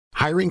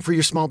Hiring for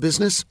your small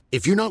business?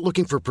 If you're not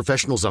looking for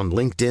professionals on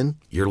LinkedIn,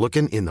 you're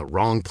looking in the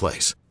wrong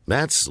place.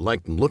 That's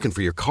like looking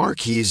for your car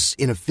keys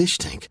in a fish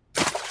tank.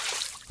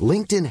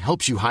 LinkedIn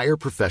helps you hire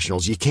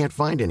professionals you can't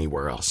find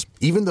anywhere else,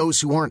 even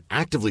those who aren't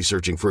actively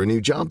searching for a new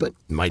job but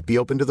might be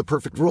open to the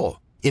perfect role.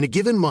 In a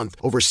given month,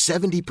 over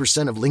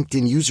 70% of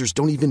LinkedIn users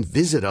don't even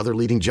visit other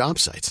leading job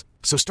sites.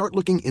 So start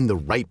looking in the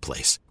right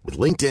place. With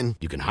LinkedIn,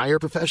 you can hire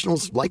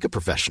professionals like a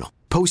professional.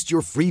 Post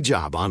your free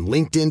job on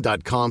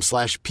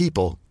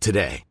linkedin.com/people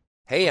today.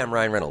 Hey, I'm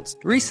Ryan Reynolds.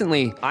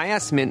 Recently, I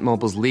asked Mint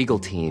Mobile's legal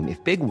team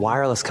if big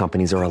wireless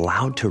companies are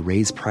allowed to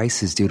raise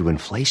prices due to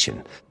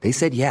inflation. They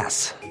said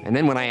yes. And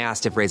then when I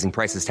asked if raising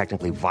prices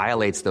technically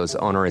violates those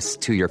onerous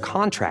two-year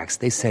contracts,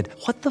 they said,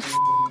 "What the f***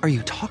 are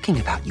you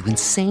talking about, you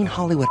insane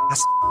Hollywood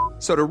ass?"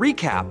 So to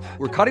recap,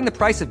 we're cutting the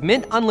price of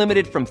Mint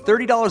Unlimited from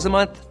 $30 a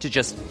month to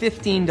just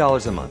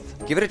 $15 a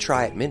month. Give it a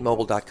try at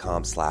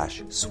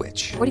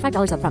mintmobile.com/switch.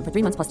 $45 up front for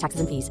 3 months plus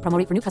taxes and fees. Promo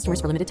rate for new customers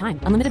for limited time.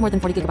 Unlimited more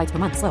than 40 gigabytes per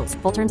month. Slows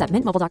full terms at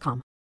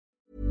mintmobile.com.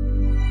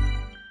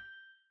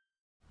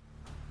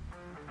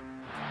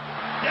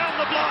 Down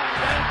the blind,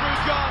 Andrew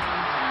John.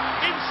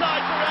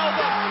 Inside for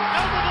Elba.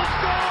 Elba will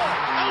score.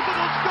 Elba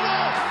will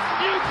score.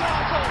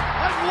 Newcastle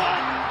have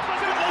won.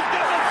 Sybil's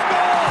going to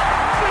score.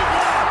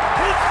 Sybil,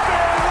 it's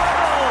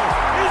farewell.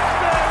 It's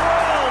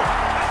farewell.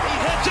 He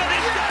hits it.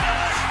 He's got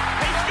it.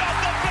 He's got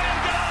the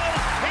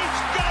Bengals. He's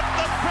got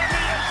the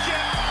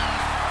Premiership.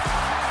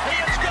 He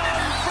has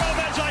gone from,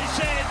 as I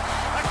said,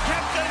 a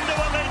captain to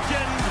a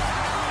legend,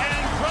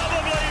 and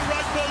probably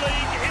rugby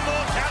league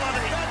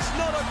immortality. That's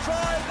not a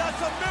try.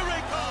 That's a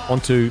miracle. On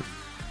to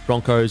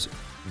Cowboys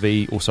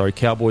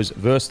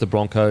versus the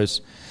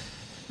Broncos.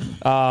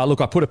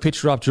 Look, I put a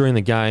picture up during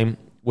the game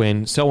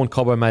when Selwyn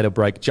Cobbo made a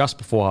break just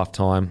before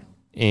halftime,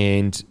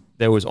 and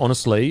there was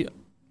honestly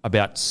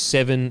about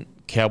 7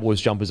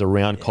 Cowboys jumpers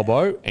around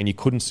Cobbo, and you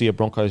couldn't see a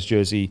Broncos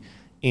jersey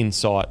in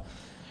sight.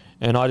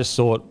 And I just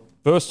thought,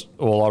 first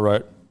of all, I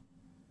wrote,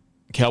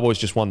 Cowboys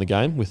just won the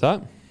game with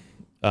that,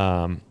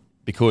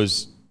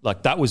 because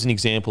like that was an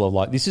example of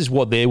like, this is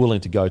what they're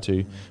willing to go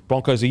to.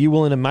 Broncos, are you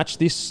willing to match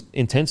this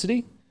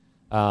intensity?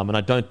 And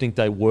I don't think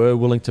they were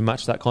willing to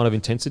match that kind of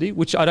intensity,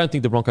 which I don't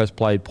think the Broncos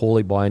played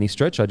poorly by any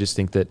stretch. I just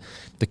think that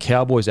the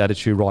Cowboys'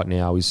 attitude right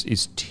now is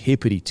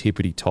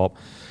tippity top.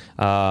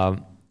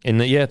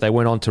 They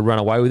went on to run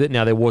away with it.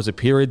 Now, there was a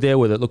period there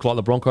where it looked like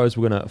the Broncos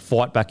were going to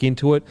fight back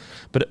into it.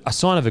 But a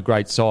sign of a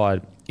great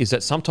side is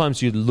that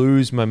sometimes you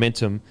lose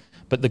momentum,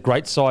 but the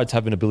great sides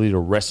have an ability to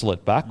wrestle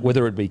it back,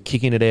 whether it be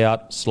kicking it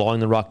out,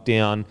 slowing the ruck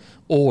down,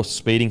 or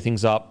speeding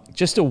things up.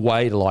 Just a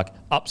way to like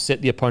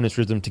upset the opponent's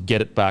rhythm to get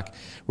it back.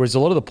 Whereas a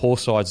lot of the poor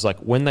sides, like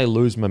when they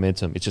lose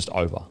momentum, it's just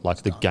over.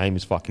 Like the game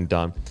is fucking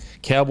done.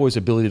 Cowboys'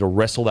 ability to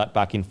wrestle that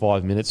back in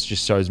 5 minutes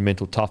just shows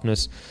mental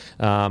toughness.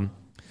 I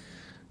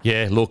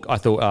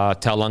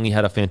thought Taulagi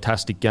had a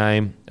fantastic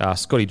game.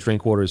 Scotty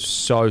Drinkwater is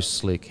so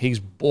slick. His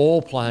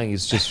ball playing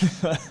is just...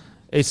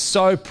 it's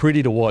so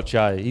pretty to watch,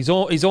 eh? He's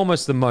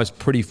almost the most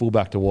pretty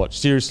fullback to watch.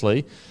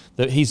 Seriously.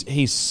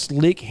 He's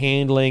slick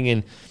handling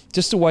and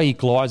just the way he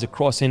glides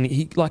across, and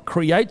he like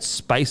creates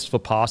space for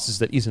passes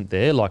that isn't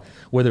there, like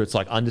whether it's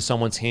like under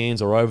someone's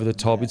hands or over the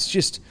top. Yeah. It's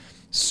just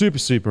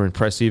super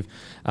impressive.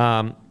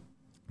 Tom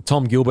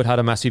Gilbert had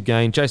a massive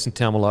game. Jason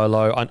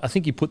Taumalolo, I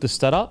think he put the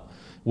stat up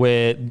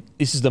where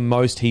this is the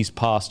most he's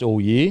passed all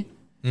year.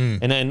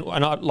 And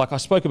I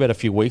spoke about a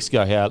few weeks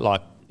ago how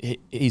like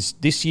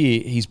this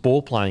year his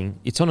ball playing,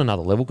 it's on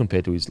another level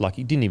compared to his, like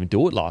he didn't even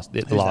do it last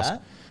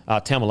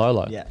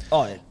Taumalolo. Yeah.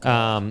 Oh,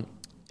 yeah.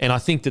 And I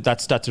think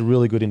that's a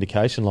really good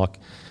indication. Like,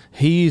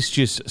 he is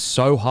just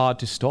so hard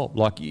to stop.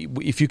 Like,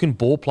 if you can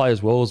ball play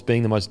as well as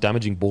being the most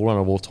damaging ball runner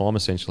of all time,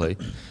 essentially,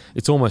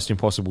 it's almost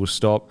impossible to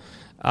stop.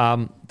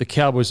 The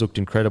Cowboys looked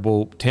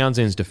incredible.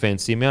 Townsend's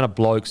defense, the amount of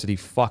blokes that he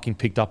fucking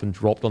picked up and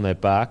dropped on their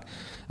back,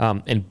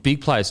 and big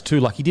players too.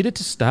 Like, he did it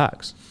to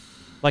Staggs.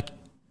 Like,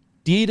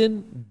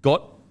 Dearden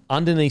got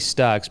underneath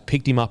Staggs,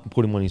 picked him up and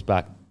put him on his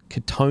back.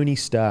 Katoni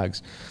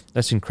Staggs.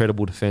 That's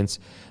incredible defense.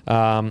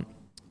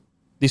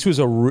 This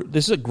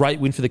is a great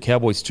win for the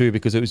Cowboys too,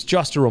 because it was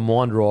just a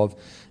reminder of,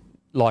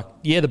 like,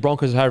 the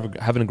Broncos are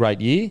having a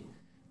great year,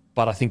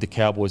 but I think the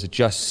Cowboys are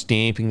just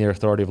stamping their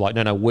authority of like,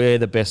 no, we're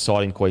the best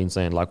side in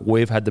Queensland. Like,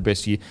 we've had the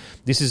best year.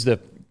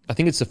 I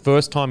think it's the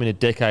first time in a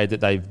decade that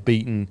they've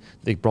beaten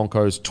the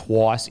Broncos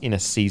twice in a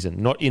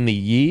season, not in the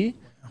year,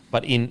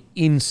 but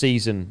in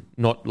season,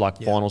 not like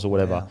finals or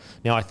whatever. Yeah.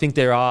 Now, I think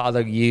there are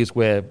other years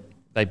where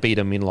they beat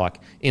them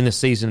in the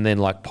season and then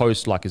like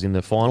post, like as in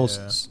the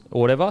finals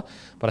or whatever.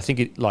 But I think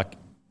it, like,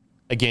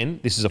 again,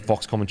 this is a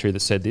Fox commentary that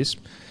said this,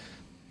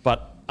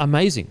 but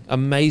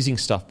amazing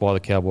stuff by the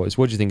Cowboys.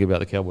 What did you think about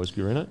the Cowboys,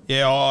 Gurino?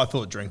 Yeah, I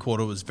thought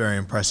Drinkwater was very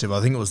impressive. I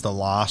think it was the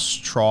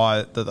last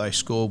try that they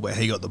scored where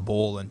he got the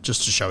ball, and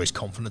just to show his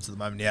confidence at the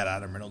moment, he had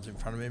Adam Reynolds in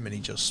front of him and he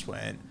just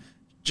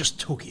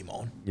took him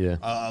on. Yeah.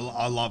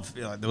 I love,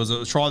 there was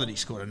a try that he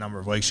scored a number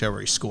of weeks ago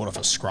where he scored off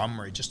a scrum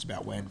where he just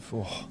about went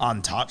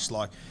untouched.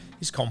 Like,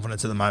 his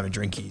confidence at the moment,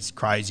 Drinky's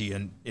crazy.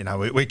 And,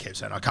 we kept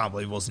saying, I can't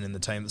believe he wasn't in the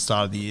team at the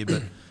start of the year,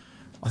 but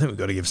I think we've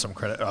got to give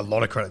a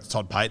lot of credit to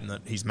Todd Payton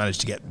that he's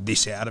managed to get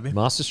this out of him.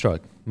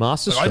 Masterstroke.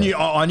 I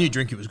knew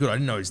Drinky was good. I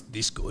didn't know he was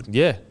this good.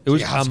 Yeah, it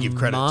was a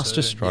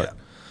masterstroke. Yeah.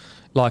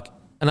 Like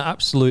an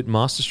absolute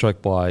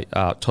masterstroke by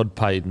Todd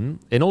Payton,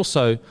 and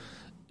also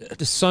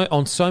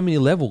on so many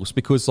levels,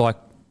 because like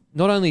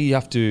not only you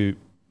have to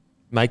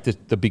make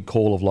the big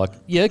call of like,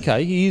 yeah,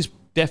 okay, he is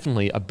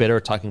definitely a better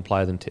attacking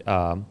player than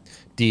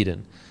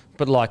Dearden,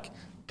 but like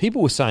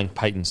people were saying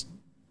Payton's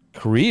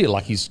career,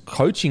 like his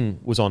coaching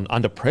was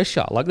under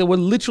pressure. Like there were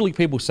literally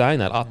people saying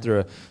that after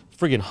a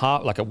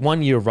friggin' a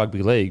 1 year of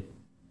rugby league.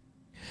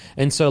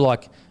 And so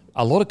like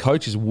a lot of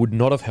coaches would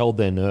not have held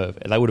their nerve.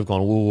 They would have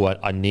gone, "Oh,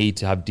 I need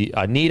to have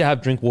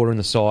Drinkwater in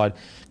the side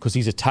because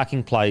his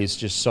attacking play is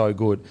just so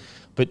good."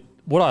 But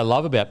what I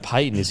love about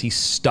Payton is he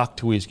stuck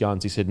to his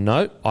guns. He said,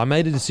 "No, I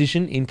made a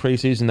decision in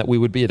preseason that we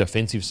would be a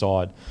defensive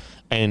side,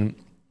 and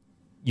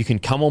you can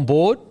come on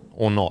board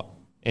or not."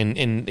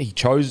 And he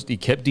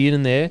kept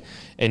Dearden there.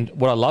 And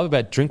what I love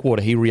about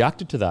Drinkwater, he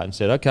reacted to that and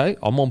said, "Okay,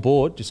 I'm on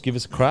board. Just give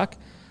us a crack."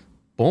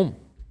 Boom,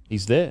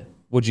 he's there.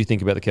 What do you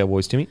think about the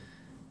Cowboys, Timmy?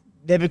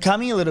 They're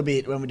becoming a little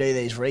bit, when we do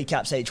these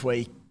recaps each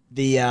week,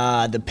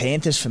 the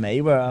Panthers for me,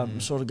 where I'm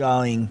sort of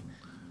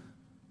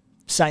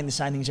saying the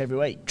same things every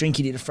week.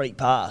 Drinky did a freak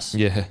pass.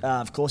 Yeah.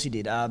 Of course he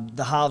did.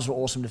 The halves were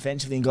awesome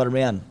defensively and got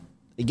around.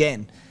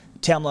 Again,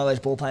 Taumalo's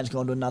ball playing's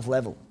gone to another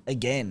level.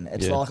 Again,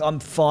 it's like I'm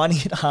finding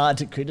it hard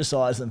to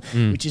criticise them,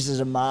 which is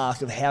as a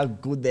mark of how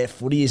good their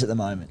footy is at the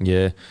moment.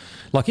 Yeah.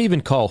 Like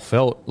even Kyle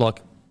Felt,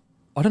 like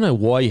I don't know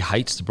why he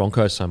hates the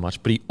Broncos so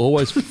much, but he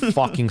always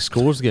fucking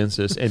scores against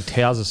us and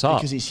towers us up.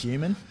 Because he's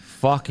human?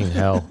 Fucking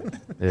hell.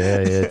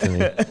 Yeah,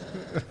 Timmy.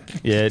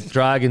 Yeah,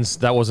 Dragons,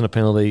 that wasn't a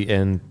penalty,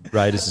 and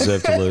Raiders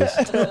deserve to lose.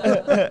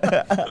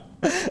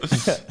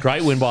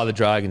 Great win by the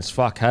Dragons.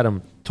 Fuck, had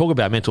them. Talk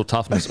about mental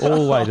toughness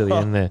all the way to the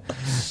end there.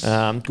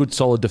 Good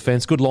solid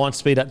defence, good line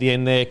speed at the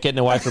end there, getting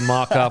away from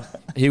marker.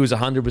 He was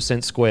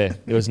 100% square.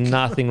 There was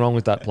nothing wrong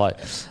with that play.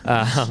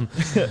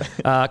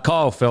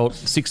 Kyle Felt,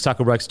 6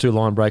 tackle breaks, 2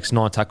 line breaks,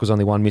 9 tackles,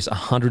 only 1 miss,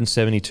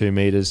 172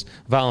 metres.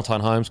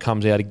 Valentine Holmes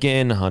comes out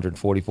again,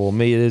 144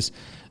 metres.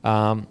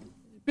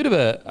 Bit of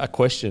a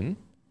question.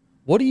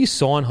 What do you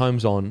sign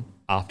Holmes on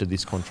after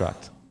this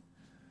contract?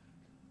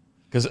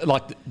 Because,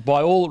 like,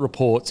 by all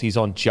reports, he's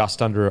on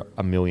just under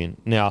 $1 million.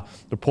 Now,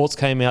 reports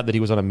came out that he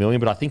was on $1 million,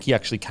 but I think he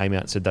actually came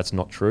out and said that's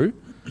not true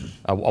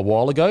a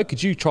while ago.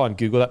 Could you try and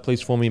Google that,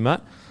 please, for me,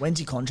 Matt? When's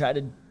he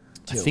contracted?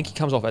 I think he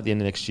comes off at the end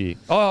of next year.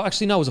 Oh,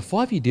 actually, no, it was a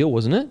 5-year deal,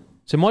 wasn't it?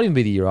 So it might even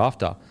be the year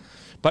after.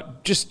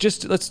 But just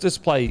let's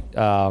play,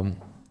 what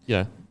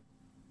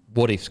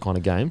ifs kind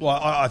of game.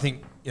 Well, I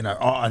think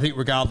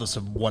regardless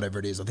of whatever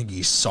it is, I think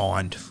he's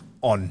signed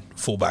on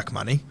fullback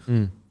money.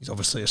 He's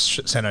obviously a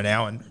centre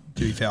now, and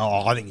to be fair,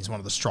 I think he's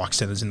one of the strike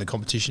centres in the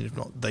competition, if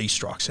not the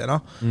strike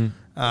centre.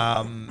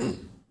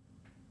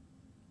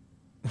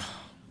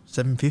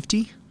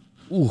 $750.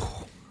 Ooh,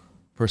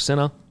 for a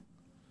centre.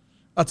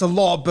 That's a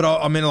lot, but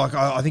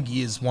I think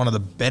he is one of the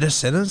better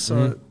centres.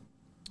 So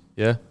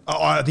yeah,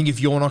 I think if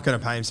you're not going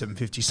to pay him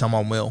 $750,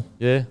 someone will.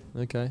 Yeah.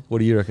 Okay. What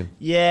do you reckon?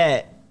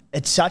 Yeah,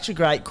 it's such a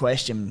great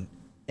question.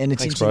 And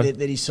it's interesting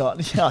that he's signed.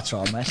 Yeah, that's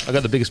right, mate. I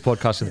got the biggest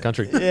podcast in the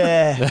country.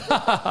 Yeah.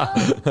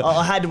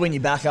 I had to win you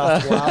back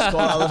after the last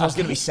one. Otherwise I was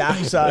going to be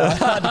sacked, so I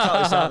had to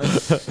cut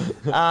with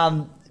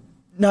something.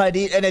 No, it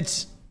is, and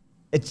it's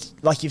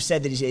like you've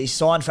said that he's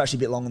signed for actually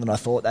a bit longer than I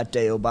thought, that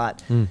deal.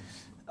 But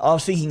I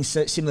was thinking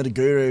similar to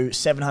Guru,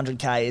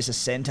 $700K as a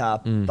centre.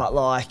 But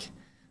like,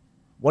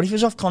 what if he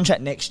was off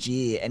contract next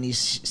year and he's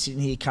sitting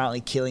here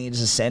currently killing it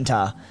as a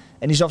centre,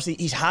 and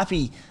he's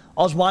happy.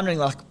 I was wondering,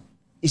 like,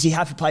 is he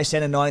happy to play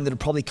centre knowing that it'll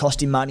probably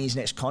cost him money his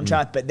next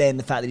contract, but then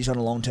the fact that he's on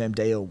a long-term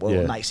deal,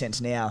 it makes sense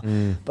now.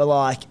 But,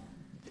 like,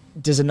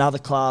 does another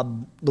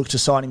club look to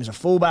sign him as a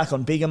fullback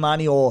on bigger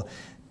money, or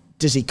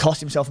does he cost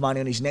himself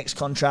money on his next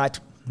contract?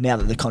 Now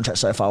that the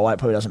contract's so far away, it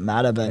probably doesn't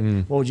matter, but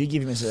what would you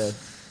give him as a...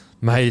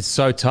 Mate, it's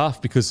so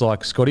tough because,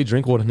 like, Scotty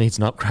Drinkwater needs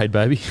an upgrade,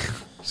 baby.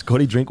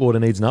 Scotty Drinkwater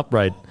needs an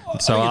upgrade.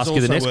 So I'll ask you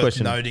the next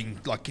question.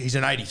 Noting, like, he's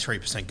an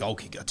 83% goal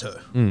kicker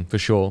too. For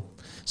sure.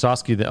 So I'll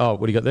ask you,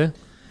 what do you got there?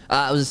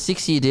 It was a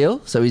 6-year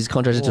deal, so he's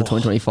contracted till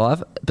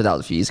 2025, but that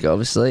was a few years ago,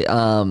 obviously.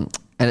 And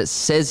it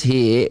says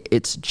here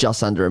it's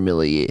just under $1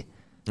 million a year.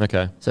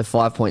 Okay. So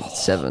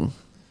 5.7.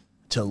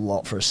 It's a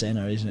lot for a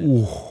centre, isn't it?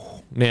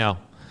 Now,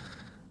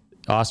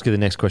 I'll ask you the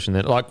next question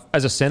then. Like,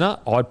 as a centre,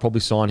 I'd probably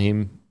sign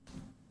him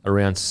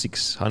around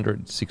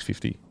 600,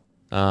 650.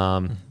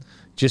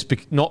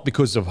 Not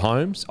because of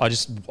Holmes. I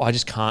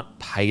just can't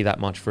pay that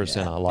much for a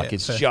centre. Like,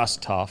 it's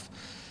just tough.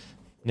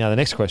 Now, the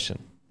next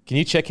question. Can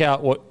you check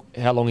out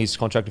how long he's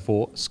contracted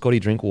for? Scotty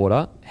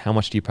Drinkwater, how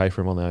much do you pay for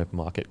him on the open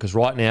market? Because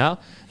right now,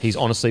 he's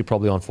honestly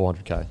probably on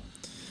 $400K.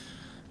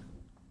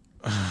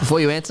 Before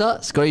you answer,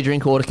 Scotty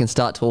Drinkwater can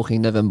start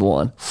talking November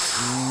 1.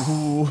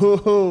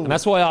 And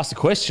that's why I asked the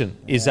question,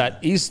 is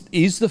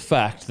the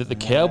fact that the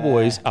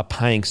Cowboys are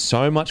paying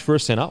so much for a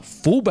centre,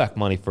 fullback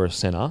money for a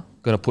centre,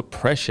 going to put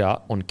pressure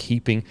on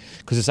keeping...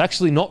 Because it's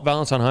actually not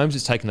Valentine Holmes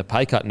that's taking the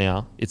pay cut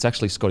now. It's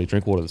actually Scotty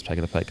Drinkwater that's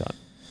taking the pay cut.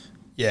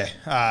 Yeah.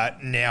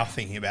 Now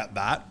thinking about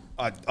that,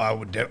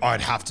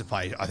 I'd have to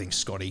play, I think,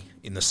 Scotty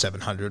in the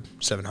 700,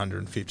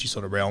 750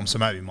 sort of realm. So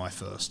maybe my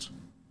first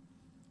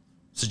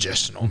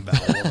suggestion on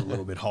Val was a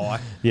little bit high.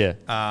 Yeah.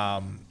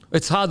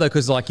 It's hard though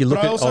because like you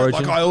look at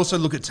Origin. I also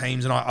look at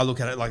teams and I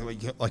look at it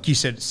like you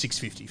said,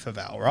 650 for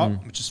Val, right?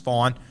 Which is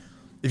fine.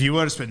 If you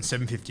were to spend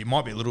 750, it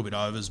might be a little bit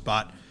overs,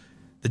 but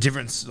the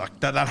difference, like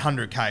that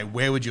 100K,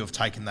 where would you have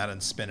taken that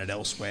and spent it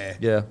elsewhere?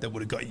 Yeah. That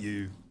would have got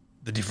you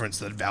the difference,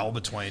 that Val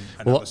between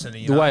well,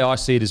 the way I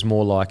see it is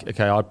more like,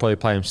 okay, I'd probably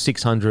pay him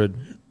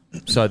 600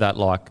 so that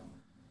like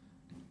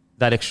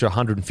that extra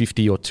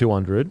 150 or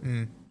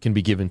 200 can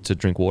be given to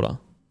Drinkwater.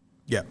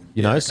 Yeah.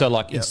 You know, so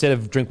like instead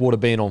of Drinkwater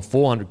being on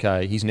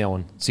 400K, he's now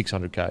on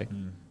 600K.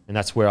 And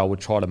that's where I would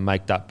try to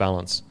make that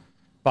balance.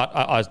 But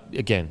I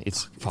again,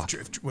 it's fuck.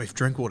 If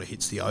Drinkwater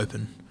hits the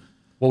open.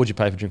 What would you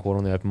pay for Drinkwater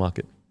on the open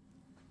market?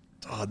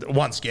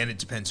 Once again, it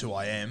depends who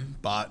I am,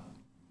 but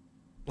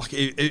like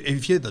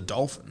if you're the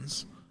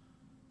Dolphins,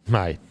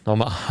 mate, I'm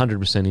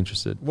 100%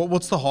 interested.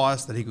 What's the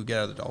highest that he could get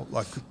out of the Dolphins?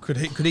 Like,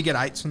 could he get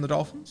 8s from the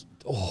Dolphins?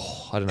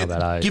 Oh, I don't know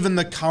about 8. Given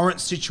the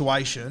current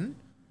situation,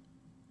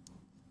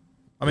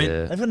 I mean,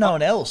 they've got no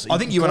one else. I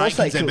think Ewan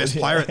Aitken's their best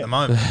player at the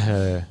moment.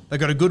 They've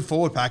got a good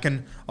forward pack,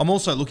 and I'm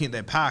also looking at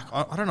their pack.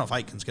 I don't know if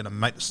Aitken's going to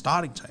make the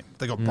starting team.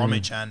 They've got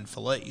Bromwich and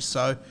Felice,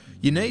 so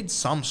you need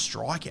some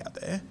strike out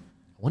there.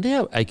 I wonder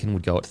how Aiken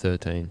would go at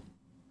 13.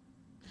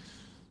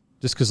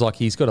 Just because, like,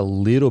 he's got a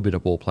little bit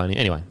of ball playing.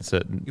 Anyway,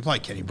 you play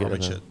Kenny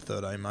Bromwich at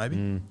 13,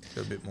 maybe.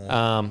 Got a bit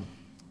more.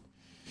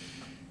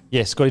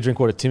 Yeah, Scotty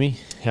Drinkwater, Timmy.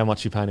 How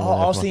much you paying him?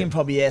 I was thinking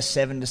probably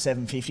 7 to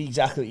 750,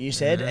 exactly what you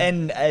said.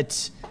 And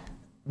it's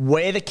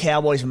where the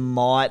Cowboys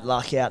might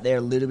luck out there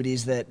a little bit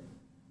is that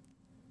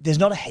there's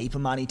not a heap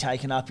of money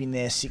taken up in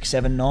their 6,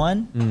 7,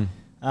 9.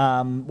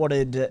 Didden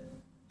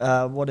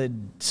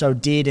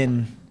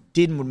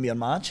wouldn't be on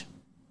March.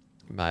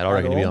 Mate, I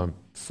reckon he'd be on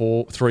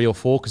 3 or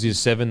 4 because he's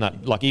a 7.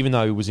 That, like, even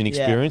though he was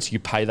inexperienced, you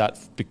pay that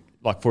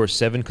like for a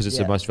 7 because it's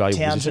the most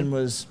valuable Townsend position.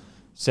 Was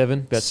 7,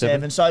 about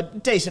 7. So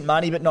decent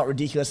money, but not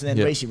ridiculous. And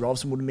then Reece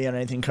Robson wouldn't be on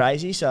anything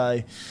crazy.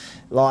 So,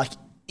 like,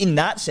 in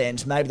that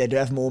sense, maybe they do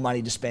have more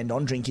money to spend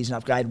on Drinkies and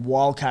upgrade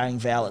while carrying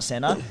Val at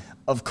centre.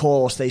 Of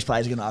course, these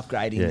players are going to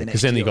upgrade in the next year.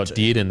 Because then you've got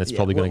Dearden that's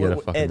probably going to get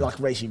a fucking... Like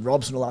Reece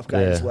Robson will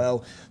upgrade as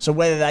well. So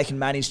whether they can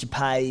manage to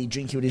pay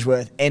Drinky what he's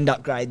worth and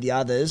upgrade the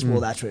others,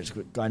 well, that's where it's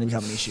going to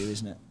become an issue,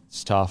 isn't it?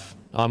 It's tough.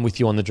 I'm with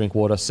you on the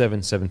Drinkwater,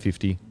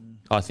 750.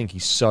 I think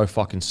he's so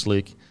fucking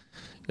slick.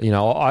 You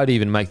know, I'd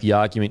even make the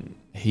argument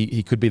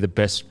he could be the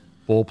best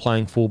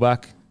ball-playing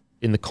fullback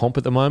in the comp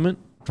at the moment.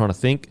 I'm trying to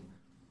think.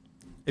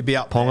 It'd be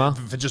up Ponga.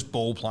 For just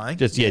ball playing.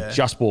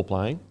 Just ball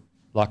playing.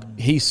 Like,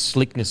 his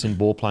slickness and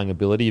ball playing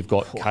ability. You've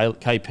got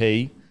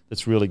KP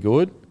that's really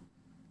good.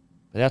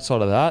 But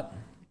outside of that...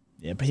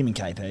 Yeah, but him and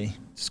KP.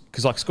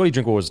 Because, like, Scotty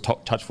Drinkwater was a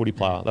top touch footy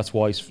player. That's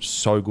why he's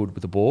so good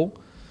with the ball.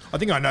 I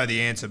think I know the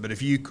answer, but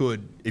if you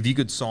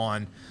could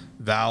sign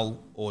Val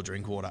or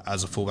Drinkwater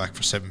as a fullback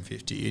for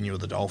 750 and you were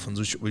the Dolphins,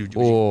 which would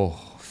you... Oh,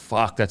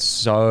 fuck.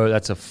 That's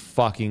a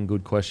fucking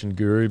good question,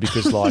 Guru,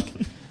 because, like...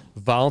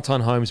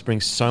 Valentine Holmes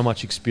brings so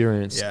much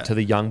experience to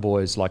the young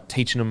boys, like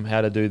teaching them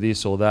how to do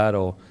this or that,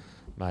 or,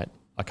 mate,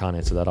 I can't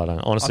answer that. I don't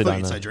I thought you'd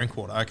know. say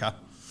Drinkwater. Okay.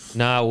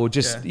 No, well,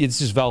 it's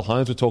just Val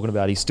Holmes we're talking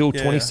about. He's still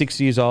 26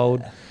 years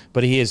old,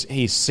 but he's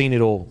seen it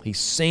all. He's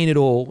seen it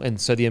all,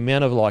 and so the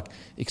amount of like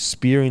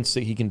experience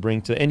that he can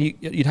bring to, and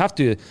you'd have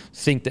to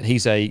think that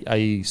he's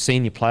a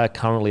senior player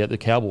currently at the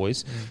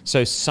Cowboys.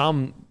 So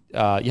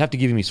you have to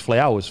give him his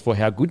flowers for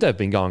how good they've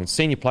been going.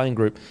 Senior playing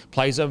group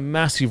plays a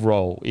massive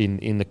role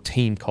in the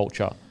team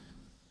culture.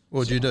 What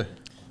would you do?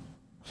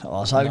 I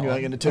was hoping you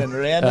weren't going to turn it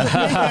around.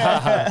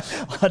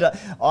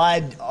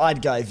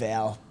 I'd go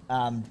Val,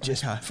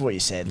 just for what you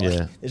said.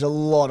 Like, there's a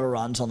lot of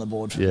runs on the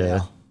board for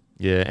Val.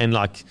 Yeah, and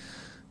like,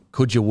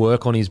 could you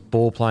work on his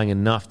ball playing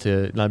enough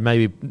to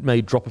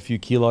maybe drop a few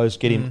kilos,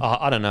 get him?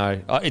 I don't know.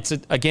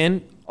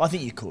 Again. I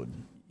think you could.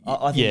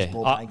 I think his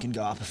ball playing can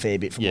go up a fair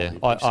bit from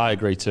what I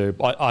agree too.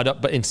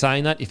 But in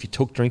saying that, if you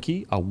took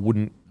Drinky, I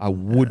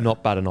would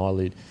not bat an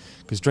eyelid.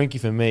 Because Drinky,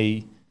 for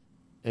me,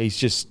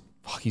 he's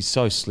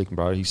so slick,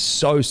 bro. He's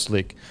so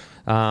slick.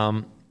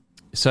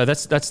 So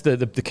that's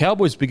the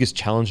Cowboys' biggest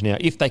challenge now,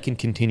 if they can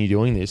continue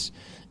doing this,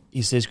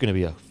 is there's going to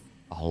be a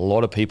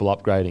lot of people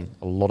upgrading.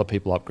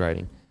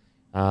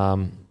 I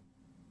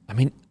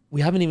mean,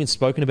 we haven't even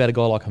spoken about a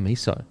guy like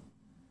Hamiso.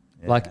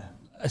 Yeah. Like,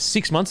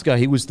 6 months ago,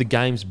 he was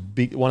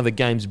one of the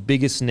game's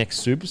biggest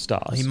next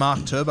superstars. He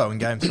marked Turbo in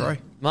Game 3.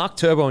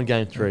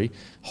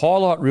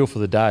 Highlight reel for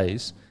the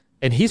days.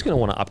 And he's going to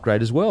want to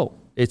upgrade as well.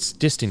 It's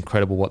just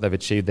incredible what they've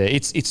achieved there.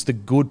 It's the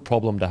good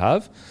problem to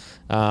have.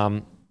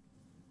 So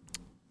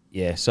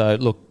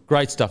look,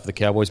 great stuff for the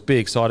Cowboys. Be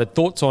excited.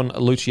 Thoughts on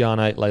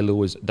Luciano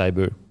Leilua's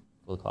debut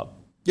for the club?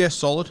 Yeah,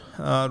 solid.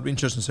 It'll be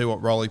interesting to see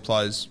what role he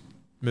plays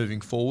moving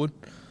forward.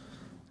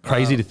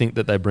 Crazy to think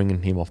that they're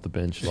bringing him off the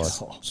bench. Yeah.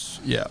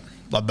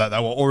 Like that, they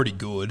were already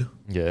good.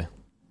 Yeah.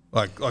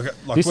 Like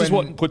this is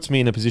what puts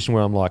me in a position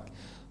where I'm like,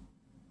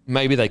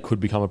 maybe they could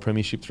become a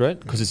premiership threat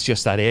because it's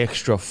just that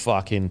extra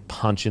fucking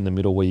punch in the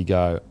middle where you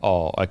go,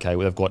 oh, okay,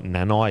 well, they've got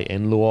Nanai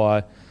and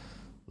Luai,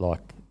 like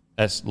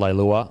as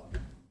Leilua,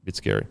 bit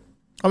scary.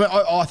 I mean,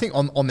 I think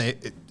on their,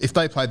 if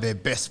they played their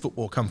best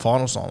football come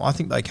finals time, I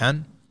think they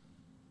can.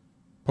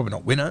 Probably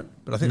not win it,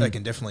 but I think they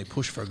can definitely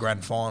push for a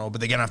grand final.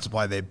 But they're going to have to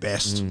play their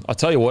best. I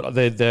tell you what,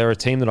 they're a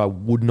team that I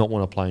would not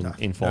want to play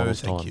in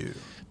finals time. Thank you.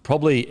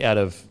 Probably out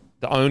of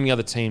the only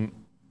other team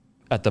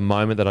at the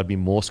moment that I'd be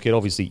more scared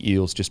of is the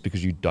Eels, just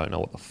because you don't know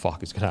what the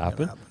fuck is going to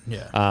happen.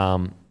 Yeah.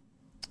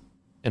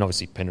 And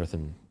obviously Penrith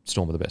and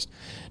Storm are the best.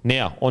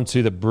 Now, on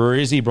to the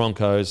Brizzy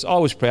Broncos. I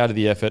was proud of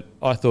the effort.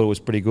 I thought it was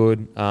pretty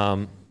good.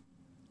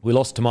 We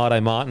lost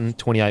Tamade Martin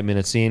 28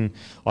 minutes in.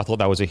 I thought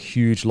that was a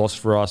huge loss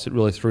for us. It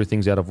really threw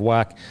things out of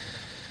whack.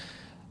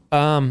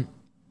 I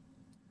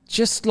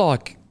just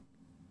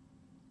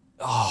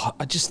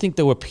think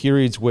there were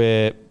periods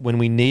where when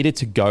we needed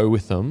to go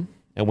with them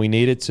and we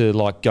needed to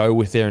like go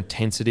with their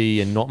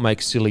intensity and not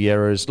make silly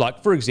errors.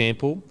 Like, for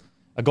example,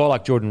 a guy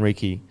like Jordan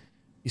Riki,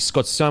 he's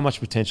got so much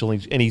potential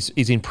and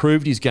he's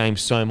improved his game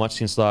so much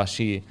since last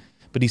year,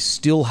 but he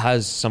still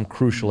has some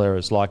crucial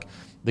errors. Like,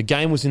 the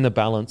game was in the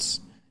balance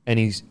and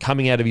he's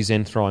coming out of his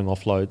end throwing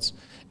offloads.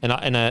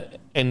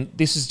 And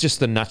this is just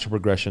the natural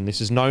progression.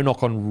 This is no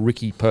knock on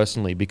Ricky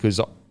personally,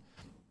 because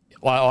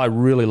I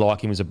really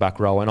like him as a back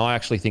row, and I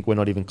actually think we're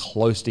not even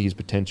close to his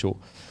potential.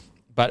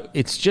 But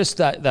it's just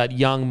that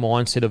young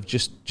mindset of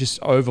just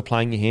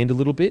overplaying your hand a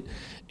little bit.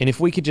 And if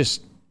we could this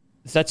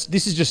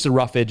is just the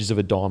rough edges of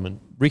a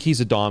diamond.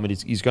 Ricky's a diamond.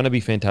 He's going to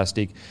be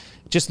fantastic.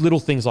 Just little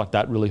things like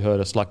that really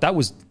hurt us. Like, that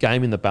was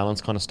game in the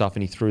balance kind of stuff,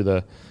 and he threw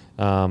the,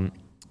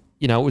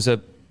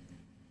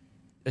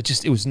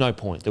 it was no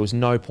point. There was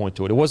no point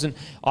to it. It wasn't.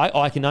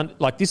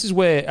 This is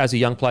where, as a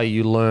young player,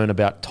 you learn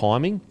about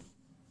timing.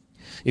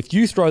 If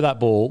you throw that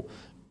ball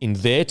in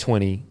their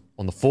 20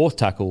 on the fourth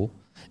tackle,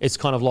 it's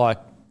kind of like,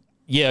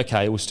 yeah,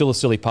 okay, it was still a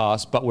silly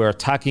pass, but we're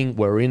attacking,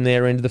 we're in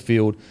their end of the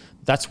field.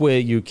 That's where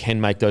you can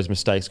make those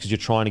mistakes because you're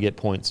trying to get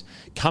points.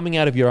 Coming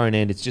out of your own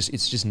end, it's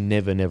just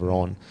never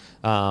on.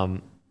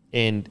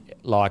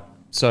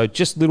 So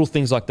just little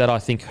things like that, I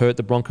think, hurt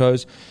the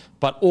Broncos.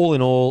 But all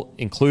in all,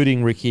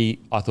 including Ricky,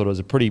 I thought it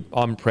was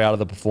I'm proud of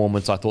the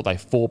performance. I thought they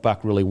fought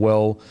back really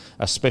well,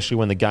 especially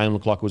when the game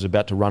looked like it was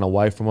about to run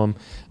away from them.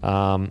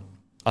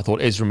 I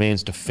thought Ezra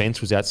Mann's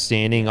defence was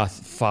outstanding.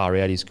 Far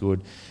out, he's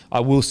good.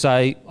 I will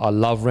say, I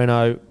love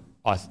Reno.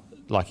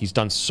 He's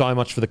done so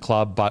much for the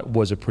club, but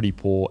was a pretty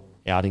poor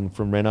outing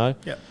from Reno.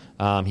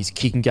 Yeah. His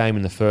kicking game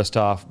in the first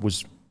half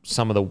was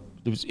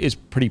is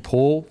pretty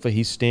poor for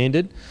his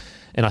standard.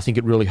 And I think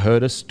it really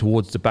hurt us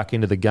towards the back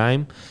end of the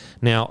game.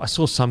 Now, I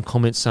saw some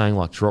comments saying,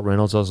 like, drop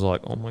Reynolds. I was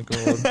like, oh, my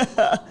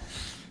God.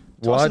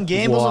 Tyson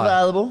Gamble's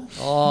available.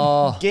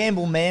 Oh.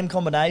 Gamble-Man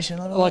combination.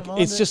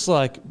 It's just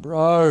like,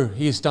 bro,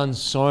 he's done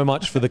so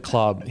much for the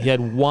club. He had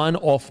one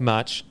off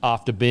match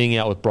after being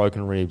out with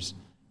broken ribs,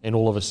 and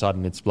all of a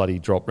sudden it's bloody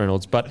drop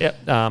Reynolds. But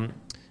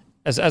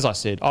as I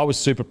said, I was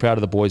super proud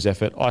of the boys'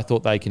 effort. I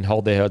thought they can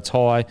hold their heads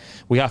high.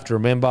 We have to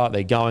remember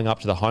they're going up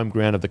to the home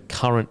ground of the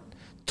current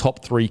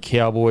top three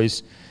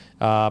Cowboys.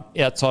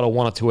 Outside of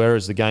one or two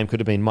errors, the game could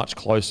have been much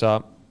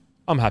closer.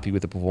 I'm happy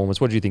with the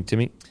performance. What do you think,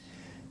 Timmy?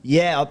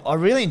 Yeah, I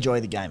really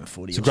enjoyed the game of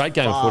footy. It's a great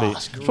game of footy.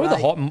 It's probably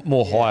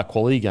the higher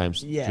quality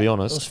games, to be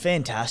honest. It was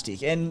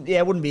fantastic. And,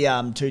 I wouldn't be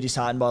too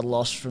disheartened by the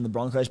loss from the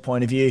Broncos'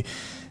 point of view.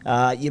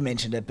 You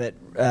mentioned it, but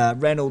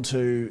Reynolds,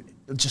 who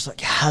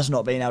just has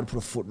not been able to put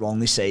a foot wrong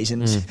this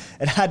season.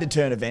 It had to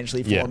turn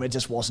eventually for him. It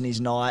just wasn't his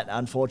night,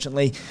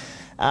 unfortunately.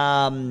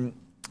 Selwyn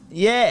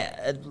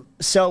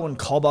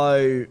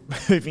Cobbo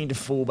moving to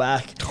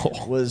fullback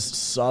was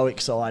so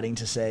exciting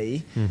to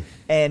see.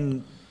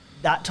 And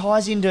that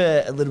ties into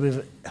a little bit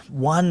of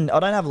one. I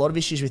don't have a lot of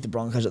issues with the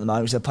Broncos at the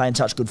moment because they're playing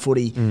such good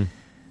footy.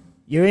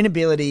 Your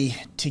inability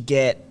to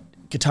get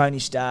Katoni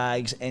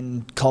Staggs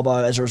and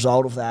Cobbo as a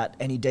result of that,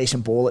 any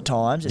decent ball at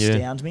times,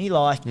 astounds me.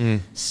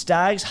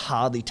 Staggs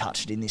hardly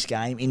touched it in this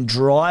game. In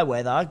dry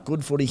weather,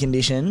 good footy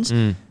conditions.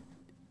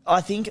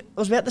 I think it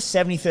was about the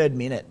 73rd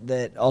minute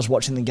that I was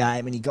watching the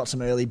game and he got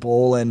some early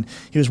ball and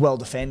he was well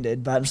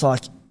defended. But it's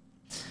like,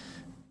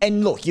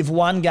 and look, you've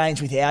won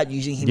games without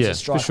using him as a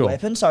strike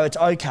weapon, so it's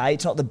okay.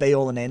 It's not the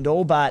be-all and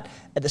end-all, but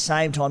at the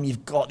same time,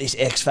 you've got this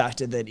X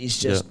factor that is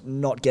just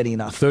not getting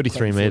enough.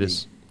 33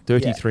 metres.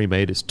 33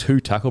 metres, 2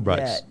 tackle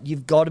breaks. Yeah,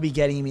 you've got to be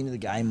getting him into the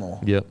game more.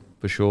 Yep,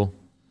 for sure.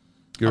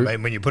 I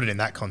mean, when you put it in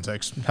that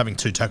context, having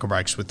 2 tackle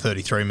breaks with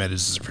 33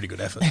 metres is a pretty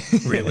good effort,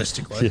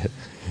 realistically.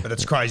 But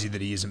it's crazy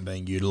that he isn't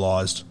being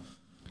utilised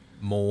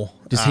more.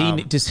 Does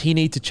he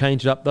need to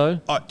change it up, though?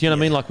 Do you know what I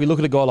mean? Like, we look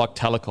at a guy like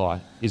Talakai,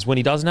 is when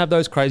he doesn't have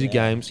those crazy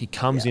games, he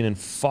comes in and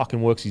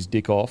fucking works his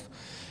dick off.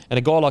 And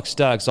a guy like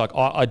Staggs, like,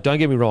 I don't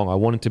get me wrong, I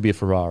want him to be a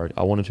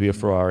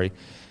Ferrari.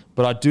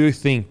 But I do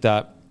think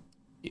that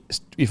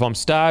if I'm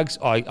Staggs,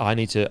 I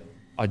need to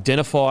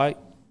identify,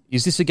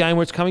 is this a game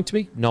where it's coming to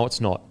me? No,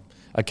 it's not.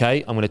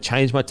 Okay, I'm going to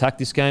change my tack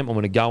this game. I'm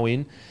going to go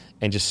in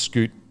and just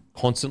scoot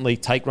constantly,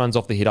 take runs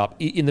off the hit up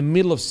in the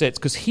middle of sets,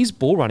 because his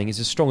ball running is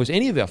as strong as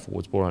any of our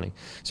forwards' ball running.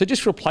 So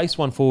just replace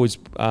one forward's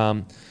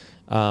run.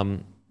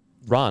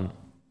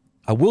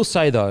 I will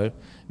say, though,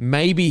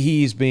 maybe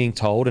he is being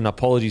told, and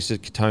apologies to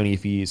Tony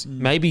if he is,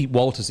 maybe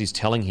Walters is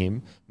telling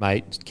him,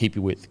 mate, keep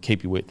your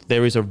width.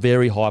 There is a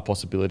very high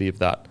possibility of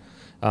that.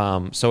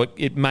 So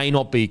it may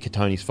not be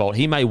Katoni's fault.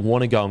 He may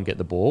want to go and get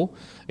the ball.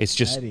 It's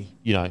just,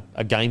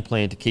 a game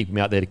plan to keep him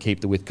out there to keep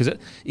the width. Because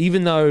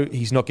even though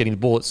he's not getting the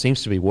ball, it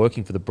seems to be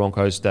working for the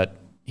Broncos that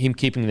him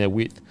keeping their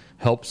width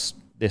helps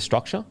their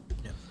structure.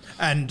 Yeah.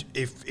 And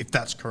if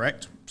that's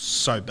correct,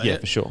 so be it. Yeah,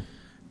 for sure.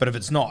 But if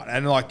it's not,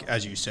 and like,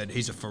 as you said,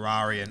 he's a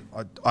Ferrari, and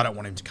I don't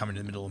want him to come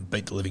into the middle and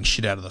beat the living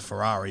shit out of the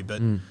Ferrari,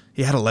 but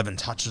he had 11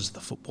 touches of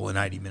the football in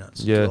 80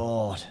 minutes. Yeah.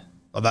 God.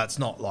 Well, that's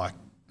not like,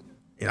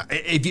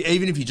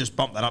 even if you just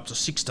bump that up to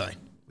 16,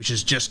 which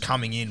is just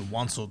coming in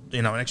once or,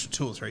 an extra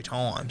 2 or 3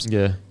 times,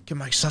 it can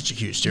make such a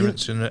huge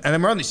difference.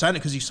 And we're only saying it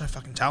because he's so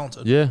fucking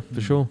talented. Yeah,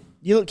 for sure.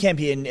 You look,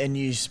 Kempy, and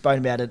you've spoken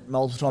about it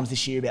multiple times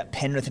this year about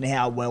Penrith and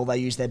how well they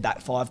use their back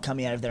five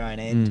coming out of their own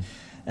end.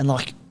 And,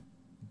 like,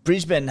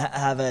 Brisbane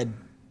have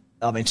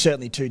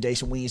certainly 2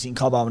 decent wingers in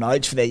Cobbo and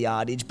Oates for their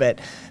yardage, but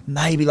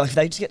maybe if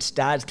they just get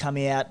Stads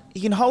coming out,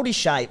 he can hold his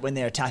shape when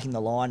they're attacking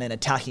the line and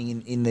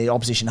attacking in the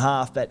opposition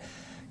half, but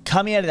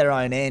coming out of their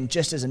own end,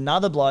 just as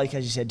another bloke,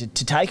 as you said,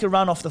 to take a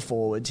run off the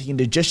forwards, he can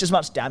do just as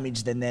much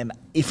damage than them,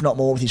 if not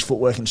more, with his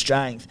footwork and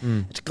strength.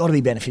 It's got to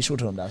be beneficial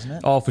to him, doesn't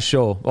it? Oh, for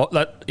sure. Well,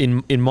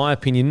 in my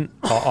opinion,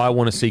 I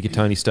want to see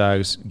Tony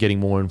Staggs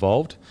getting more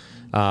involved.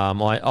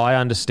 I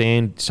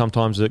understand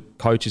sometimes the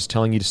coach is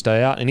telling you to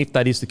stay out, and if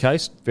that is the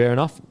case, fair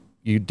enough.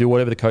 You do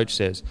whatever the coach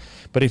says.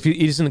 But if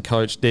it isn't the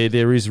coach,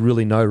 there is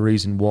really no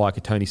reason why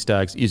Tony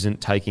Staggs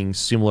isn't taking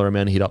similar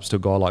amount of hit-ups to a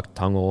guy like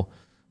Tung or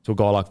to a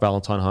guy like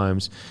Valentine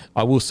Holmes.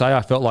 I will say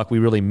I felt like we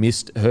really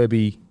missed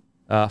Herbie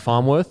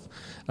Farnworth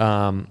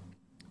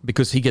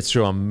because he gets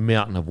through a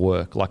mountain of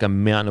work.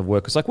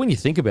 It's like when you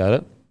think about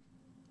it,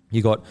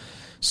 you got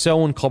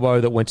Selwyn Cobbo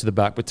that went to the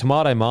back, but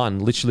Tomato Martin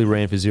literally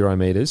ran for 0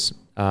 metres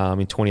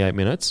in 28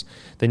 minutes.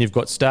 Then you've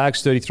got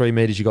Staggs 33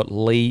 metres, you've got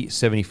Lee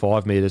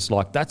 75 metres.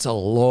 Like, that's a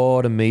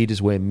lot of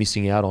metres we're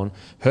missing out on.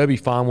 Herbie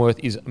Farnworth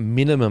is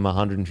minimum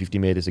 150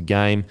 metres a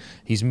game.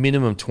 He's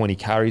minimum 20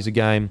 carries a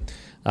game.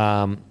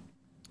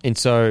 And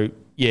so,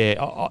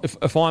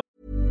 if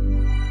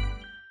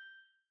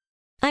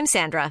I'm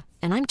Sandra,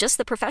 and I'm just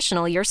the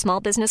professional your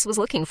small business was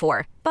looking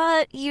for.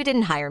 But you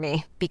didn't hire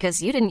me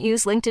because you didn't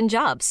use LinkedIn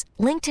Jobs.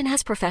 LinkedIn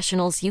has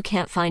professionals you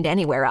can't find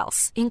anywhere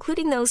else,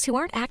 including those who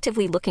aren't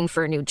actively looking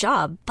for a new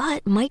job,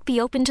 but might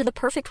be open to the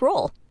perfect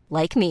role,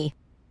 like me.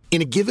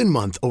 In a given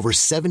month, over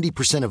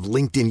 70% of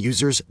LinkedIn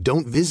users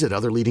don't visit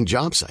other leading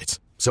job sites.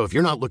 So if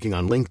you're not looking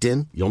on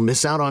LinkedIn, you'll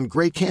miss out on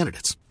great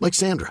candidates like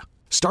Sandra.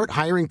 Start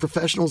hiring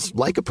professionals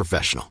like a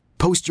professional.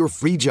 Post your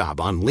free job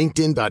on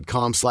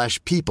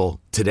linkedin.com/people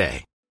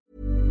today.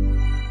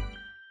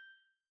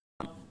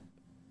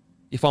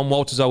 If I'm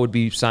Walters, I would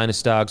be saying to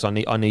Staggs, I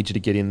need you to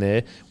get in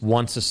there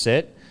once a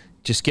set.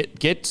 Just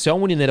get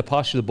someone in there to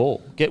pass you the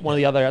ball. Get one of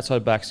the other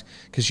outside backs,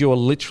 because you're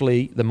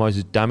literally the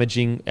most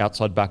damaging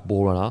outside back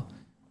ball runner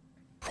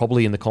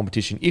probably in the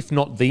competition. If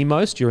not the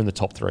most, you're in the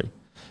top 3.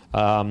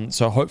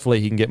 So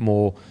hopefully he can get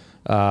more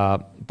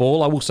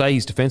ball. I will say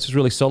his defence was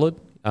really solid.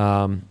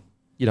 I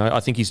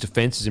think his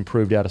defence has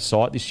improved out of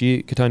sight this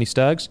year, Tony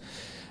Staggs.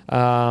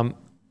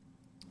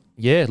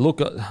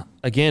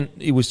 Again,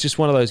 it was just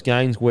one of those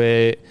games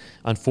where,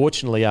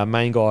 unfortunately, our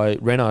main guy,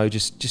 Reno,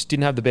 just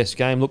didn't have the best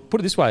game. Look,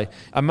 put it this way.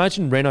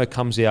 Imagine Reno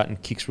comes out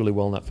and kicks really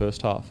well in that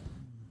first half.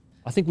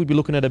 I think we'd be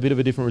looking at a bit of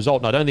a different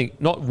result. And I don't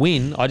think, not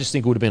win, I just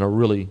think it would have been a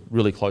really,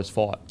 really close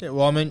fight. Yeah,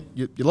 well, I mean,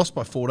 you lost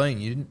by 14.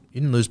 You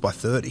didn't lose by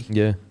 30.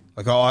 Yeah.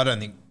 I don't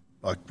think,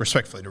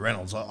 respectfully to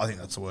Reynolds, I think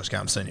that's the worst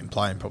game I've seen him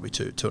play in probably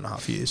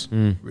 2.5 years,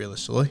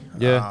 realistically.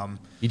 Yeah.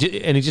 He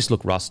just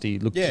looked rusty.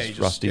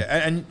 Rusty.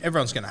 Yeah, and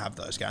everyone's going to have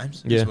those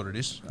games, is what it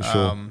is. For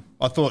sure.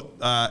 I thought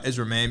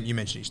Ezra Mam, you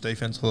mentioned his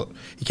defence, I thought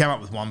he came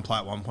up with one play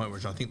at one point,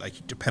 which I think they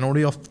kicked a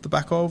penalty off the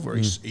back of, where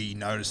he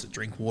noticed that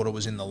Drinkwater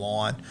was in the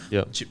line,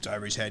 chipped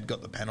over his head,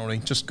 got the penalty.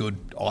 Just good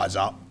eyes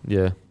up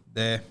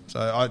there. So,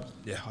 I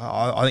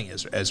think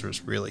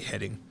Ezra's really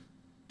heading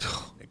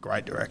a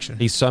great direction.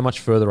 He's so much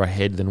further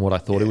ahead than what I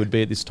thought he would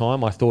be at this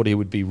time. I thought he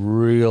would be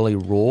really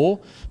raw,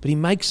 but he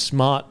makes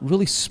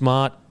really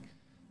smart,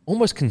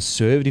 almost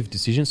conservative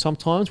decisions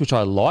sometimes, which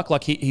I like.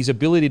 Like his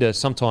ability to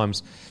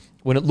sometimes,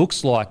 when it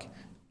looks like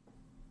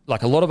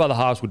a lot of other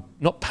halves would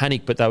not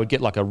panic, but they would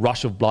get like a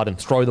rush of blood and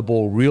throw the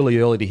ball really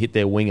early to hit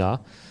their winger.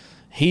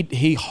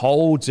 He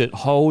holds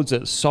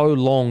it so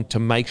long to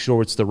make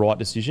sure it's the right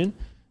decision.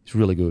 It's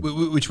really good.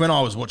 Which, when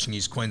I was watching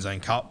his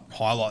Queensland Cup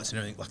highlights and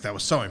everything, they were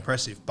so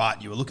impressive,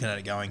 but you were looking at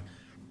it going,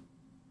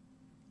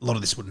 a lot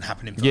of this wouldn't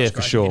happen in first grade.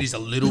 For sure. It is a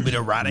little bit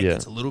erratic.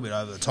 It's a little bit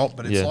over the top,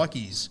 but it's like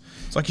he's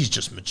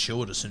just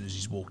matured as soon as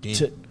he's walked in.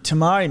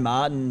 Tamari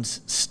Martin's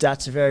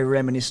stats are very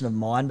reminiscent of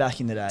mine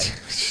back in the day.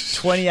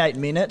 28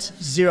 minutes,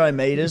 0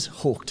 metres,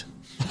 hooked.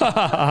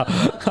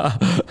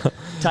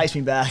 Takes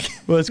me back.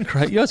 Well, it's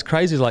crazy. It's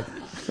crazy. Like,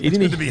 It's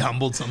good to be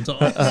humbled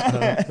sometimes.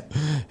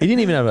 He didn't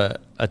even have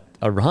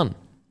a run.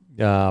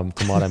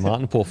 Tomato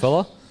Martin, poor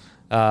fella.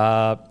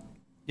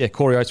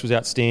 Corey Oates was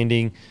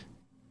outstanding.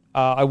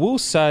 I will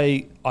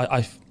say,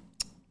 the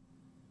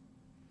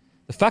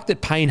fact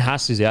that Payne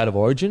Haas is out of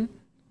Origin,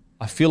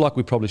 I feel like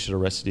we probably should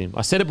have rested him.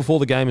 I said it before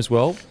the game as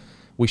well.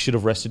 We should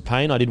have rested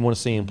Payne. I didn't want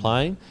to see him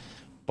playing.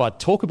 But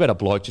talk about a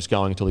bloke just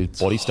going until his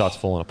body starts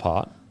falling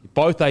apart.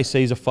 Both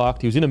ACs are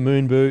fucked. He was in a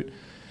moon boot.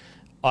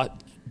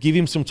 Give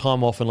him some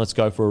time off and let's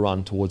go for a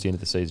run towards the end of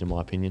the season, in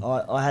my opinion.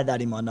 I had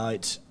that in my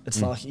notes.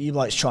 It's like you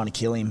blokes trying to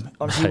kill him.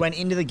 Honestly, he went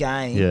into the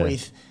game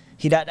with...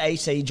 He'd had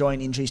AC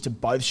joint injuries to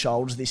both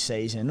shoulders this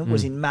season,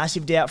 was in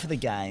massive doubt for the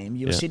game.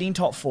 You were sitting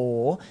top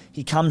 4.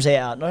 He comes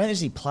out. Not only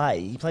does he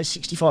plays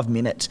 65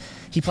 minutes.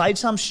 He played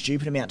some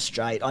stupid amount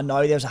straight. I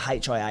know there was a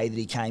HIA that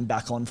he came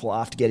back on for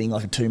after getting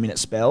like a 2-minute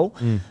spell,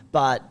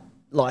 but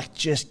like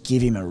just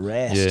give him a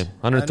rest. Yeah,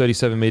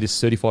 137 metres,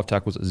 35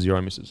 tackles,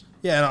 0 misses.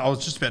 Yeah, and I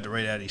was just about to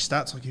read out his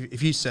stats. Like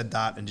if you said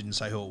that and didn't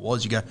say who it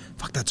was, you go,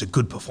 fuck, that's a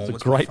good performance.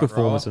 It's a great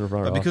performance in a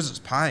front row. But because it's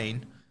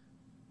Payne...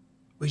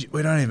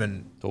 We don't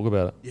even talk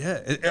about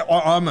it. Yeah,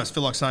 I almost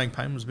feel like saying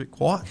Payne was a bit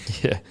quiet.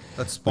 Yeah,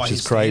 that's by which his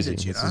is crazy.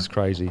 Standards, you know? This is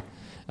crazy.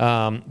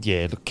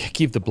 Look,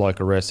 give the bloke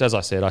a rest. As I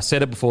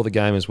said it before the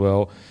game as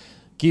well.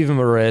 Give him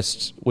a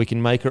rest. We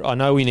can make it. I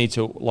know we need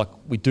to.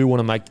 We do want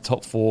to make the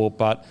top 4,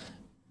 but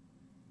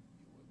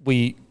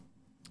we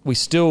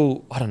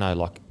still. I don't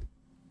know.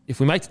 If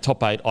we make the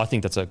top 8, I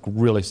think that's a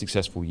really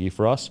successful year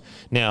for us.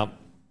 Now.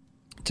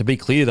 To be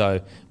clear,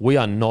 though, we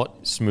are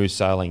not smooth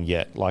sailing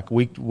yet.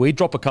 We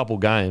drop a couple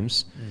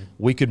games,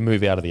 we could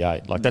move out of the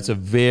 8. That's a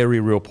very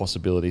real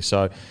possibility.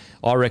 So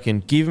I reckon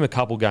give him a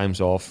couple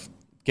games off,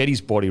 get his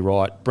body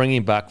right, bring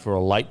him back for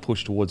a late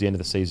push towards the end of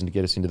the season to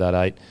get us into that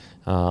 8.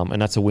 And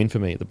that's a win for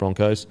me at the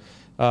Broncos.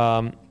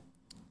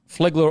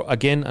 Flegler,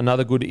 again,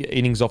 another good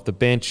innings off the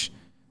bench.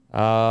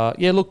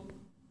 Look,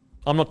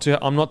 I'm not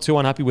too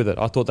unhappy with it.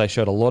 I thought they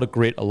showed a lot of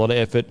grit, a lot of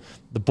effort.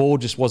 The ball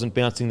just wasn't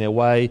bouncing their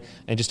way,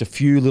 and just a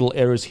few little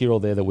errors here or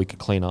there that we could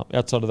clean up.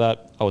 Outside of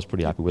that, I was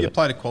pretty happy with it. You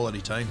played a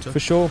quality team too. For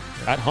sure.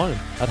 At home.